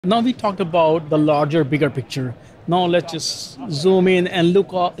Now we talked about the larger, bigger picture. Now let's just zoom in and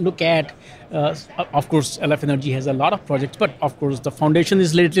look at. Of course, LF Energy has a lot of projects, but of course the foundation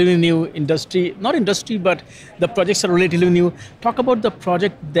is relatively new. Industry, not industry, but the projects are relatively new. Talk about the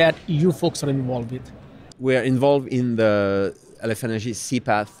project that you folks are involved with. We are involved in the LF Energy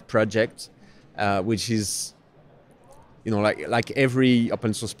SEAPATH project, which is, like every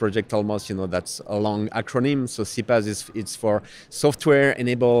open source project almost, that's a long acronym. So SEAPATH it's for software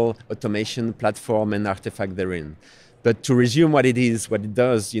enable automation platform and artifact therein. But to resume what it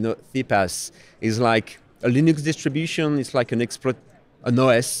does, SEAPATH is like a Linux distribution. It's like an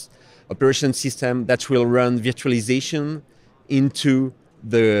OS, operation system that will run virtualization into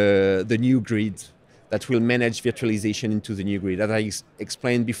the new grid, that will manage virtualization into the new grid. As I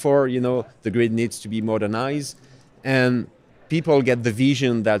explained before, the grid needs to be modernized, and people get the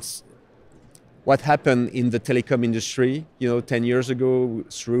vision that's what happened in the telecom industry, 10 years ago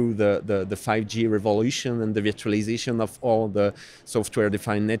through the 5G revolution and the virtualization of all the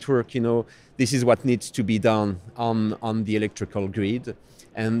software-defined network. This is what needs to be done on the electrical grid.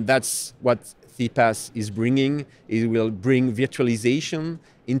 And that's what SEAPATH is bringing. It will bring virtualization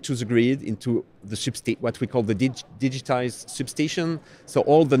into the grid, into the what we call the digitized substation. So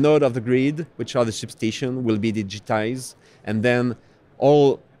all the node of the grid, which are the substation, will be digitized. And then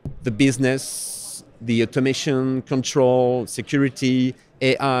all the business, the automation, control, security,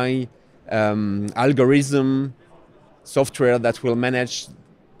 AI, algorithm, software that will manage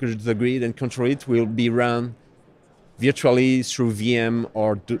the grid and control it will be run virtually through VM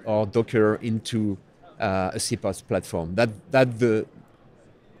or Docker into a SEAPATH platform. That's the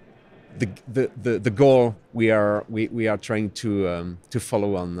goal we are trying to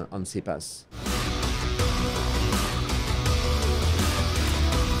follow on SEAPATH.